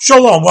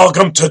Shalom,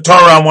 welcome to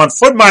Torah on One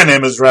Foot. My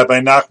name is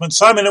Rabbi Nachman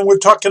Simon, and we're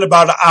talking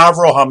about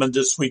Avraham in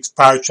this week's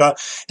parsha.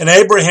 And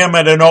Abraham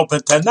had an open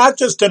tent, not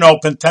just an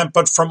open tent,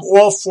 but from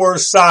all four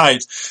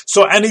sides.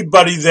 So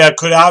anybody that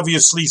could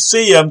obviously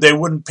see him, they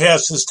wouldn't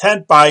pass his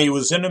tent by. He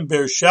was in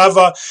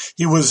Beersheba.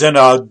 He was in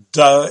a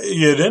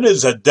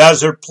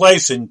desert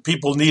place, and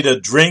people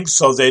needed drink,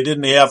 so they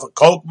didn't have a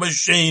Coke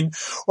machine,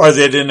 or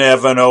they didn't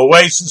have an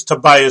oasis to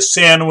buy a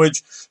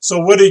sandwich. So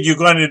what are you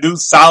going to do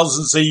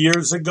thousands of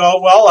years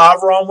ago? Well,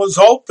 Avraham was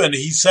open.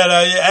 He said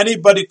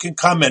anybody can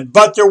come in,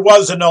 but there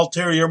was an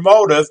ulterior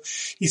motive.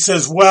 He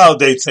says, well,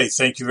 they'd say,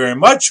 thank you very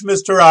much,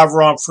 Mr.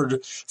 Avraham,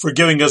 for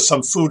giving us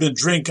some food and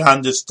drink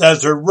on this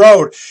desert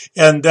road.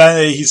 And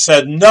then he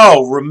said,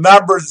 no,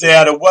 remember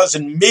that it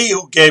wasn't me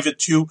who gave it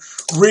to you.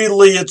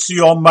 Really, it's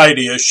the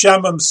Almighty.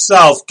 Hashem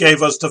himself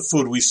gave us the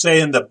food. We say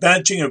in the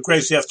benching of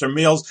grace after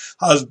meals,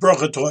 Haz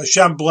bracha to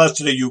Hashem,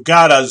 blessed are you,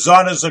 God,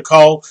 Azan is a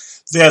kol,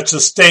 that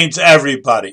sustains everybody.